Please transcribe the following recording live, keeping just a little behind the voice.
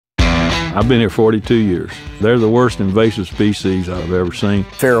I've been here 42 years. They're the worst invasive species I've ever seen.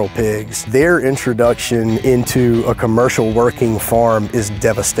 Feral pigs, their introduction into a commercial working farm is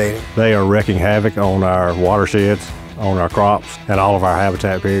devastating. They are wreaking havoc on our watersheds, on our crops, and all of our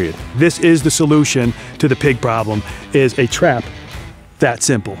habitat, period. This is the solution to the pig problem, is a trap that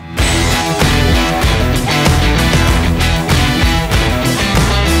simple.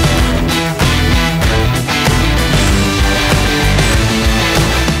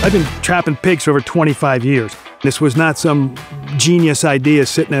 I've been trapping pigs for over 25 years. This was not some genius idea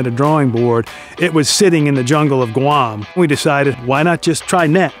sitting at a drawing board. It was sitting in the jungle of Guam. We decided, why not just try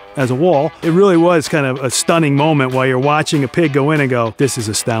net as a wall? It really was kind of a stunning moment while you're watching a pig go in and go, this is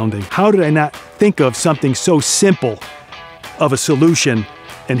astounding. How did I not think of something so simple of a solution?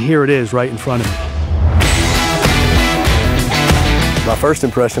 And here it is right in front of me. My first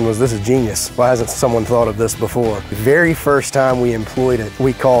impression was, this is genius. Why hasn't someone thought of this before? The very first time we employed it,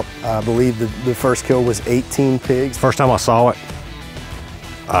 we caught, I believe the first kill was 18 pigs. First time I saw it,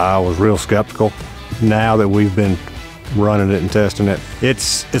 I was real skeptical. Now that we've been running it and testing it,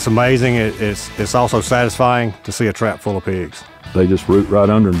 it's amazing. It's also satisfying to see a trap full of pigs. They just root right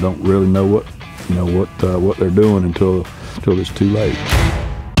under and don't really know what they're doing until it's too late.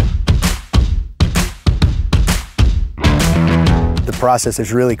 The process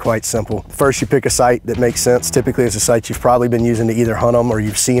is really quite simple. First, you pick a site that makes sense. Typically, it's a site you've probably been using to either hunt them, or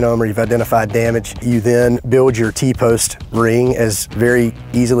you've seen them, or you've identified damage. You then build your T-post ring, as very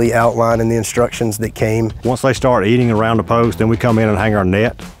easily outlined in the instructions that came. Once they start eating around the post, then we come in and hang our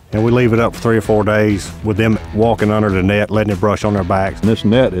net, and we leave it up for 3 or 4 days with them walking under the net, letting it brush on their backs. And this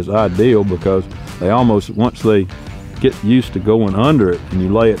net is ideal because they almost, once they get used to going under it and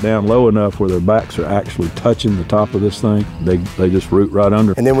you lay it down low enough where their backs are actually touching the top of this thing, they just root right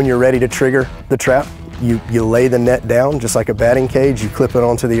under. And then when you're ready to trigger the trap, you lay the net down just like a batting cage, you clip it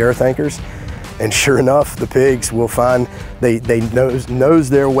onto the earth anchors, and sure enough, the pigs will find, they nose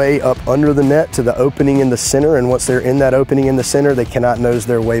their way up under the net to the opening in the center, and once they're in that opening in the center, they cannot nose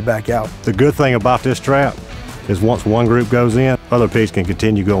their way back out. The good thing about this trap is once one group goes in, other pigs can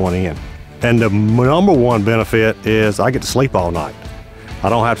continue going in. And the number one benefit is I get to sleep all night. I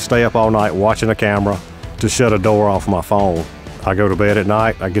don't have to stay up all night watching a camera to shut a door off my phone. I go to bed at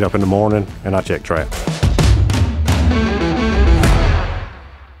night, I get up in the morning, and I check traps.